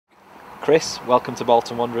Chris, welcome to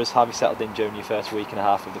Bolton Wanderers. How have you settled in during your first week and a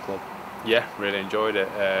half of the club? Yeah, really enjoyed it.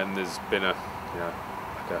 There's been a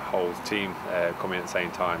whole team coming at the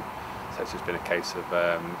same time, so it's just been a case of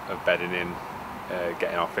bedding in,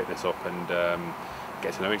 getting our fitness up, and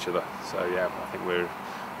getting to know each other. So yeah, I think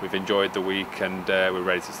we've enjoyed the week, and we're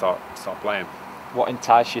ready to start playing. What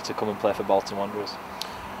enticed you to come and play for Bolton Wanderers?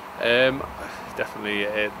 Definitely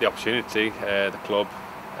the opportunity, the club,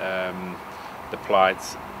 the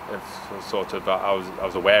plight. Sort of, I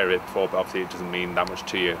was aware of it before, but obviously it doesn't mean that much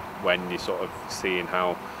to you when you're sort of seeing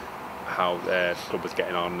how the club was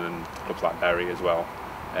getting on, and clubs like Bury as well,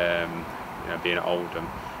 being at Oldham,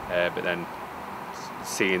 but then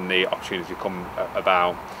seeing the opportunity come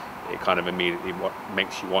about, it kind of immediately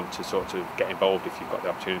makes you want to sort of get involved if you've got the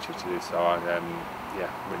opportunity to do so. I'm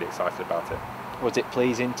really excited about it. Was it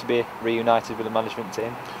pleasing to be reunited with the management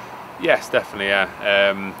team? Yes, definitely.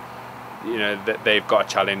 Yeah. They've got a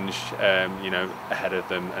challenge, ahead of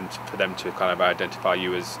them, and for them to kind of identify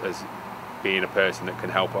you as being a person that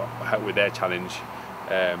can help with their challenge,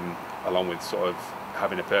 along with sort of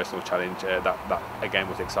having a personal challenge, that again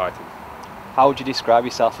was exciting. How would you describe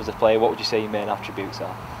yourself as a player? What would you say your main attributes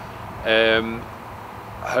are?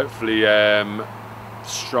 Hopefully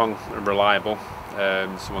strong and reliable,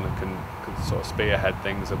 someone that can sort of spearhead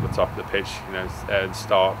things at the top of the pitch, and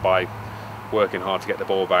start by working hard to get the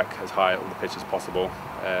ball back as high on the pitch as possible,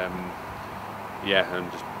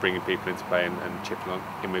 and just bringing people into play and chipping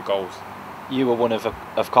in with goals. You were one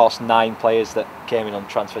of course 9 players that came in on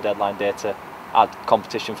transfer deadline day to add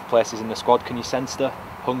competition for places in the squad. Can you sense the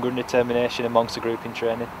hunger and determination amongst the group in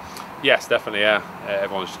training? Yes, definitely. Yeah,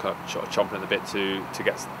 everyone's just kind of sort of chomping at the bit to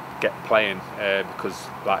get playing, because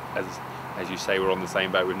like as you say, we're on the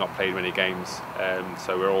same boat. We've not played many games,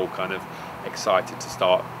 so we're all kind of excited to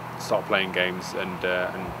start playing games and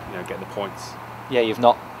get the points. Yeah, you've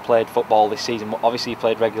not played football this season. Obviously you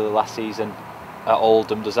played regularly last season at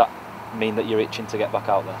Oldham. Does that mean that you're itching to get back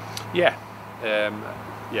out there? Yeah,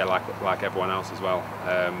 like everyone else as well.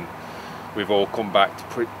 We've all come back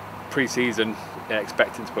to pre-season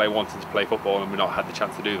expecting to play, wanting to play football, and we've not had the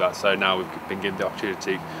chance to do that. So now we've been given the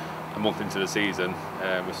opportunity a month into the season.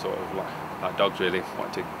 We're sort of like dogs really,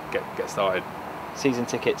 wanting to get started. Season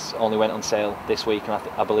tickets only went on sale this week, and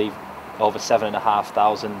I believe over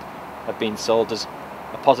 7,500 have been sold. There's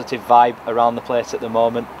a positive vibe around the place at the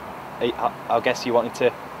moment. I guess you wanted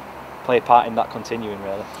to play a part in that continuing,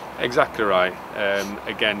 really. Exactly right.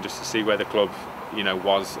 Again, just to see where the club,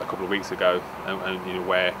 was a couple of weeks ago, and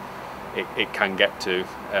where it can get to.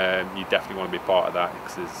 You definitely want to be part of that,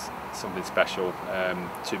 because there's something special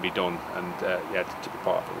to be done, and to be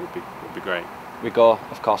part of it would be great. We go,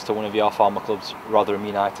 of course, to one of your former clubs, Rotherham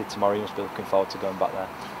United, tomorrow. You must be looking forward to going back there.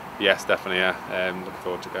 Yes, definitely. Yeah, looking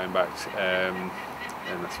forward to going back, and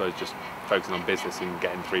I suppose just focusing on business and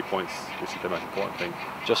getting 3 points, which is the most important thing.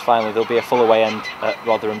 Just finally, there'll be a full away end at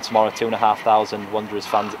Rotherham tomorrow. 2,500 Wanderers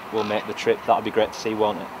fans will make the trip. That'll be great to see,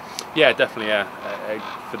 won't it? Yeah, definitely. Yeah,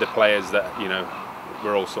 for the players that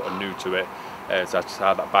we're all sort of new to it, so just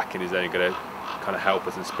how that backing is only going to kind of help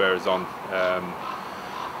us and spur us on.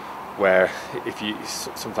 Where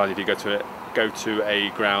sometimes if you go to a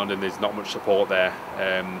ground and there's not much support there,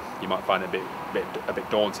 you might find it a bit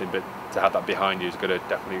daunting. But to have that behind you is going to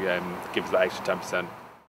definitely give us that extra 10%.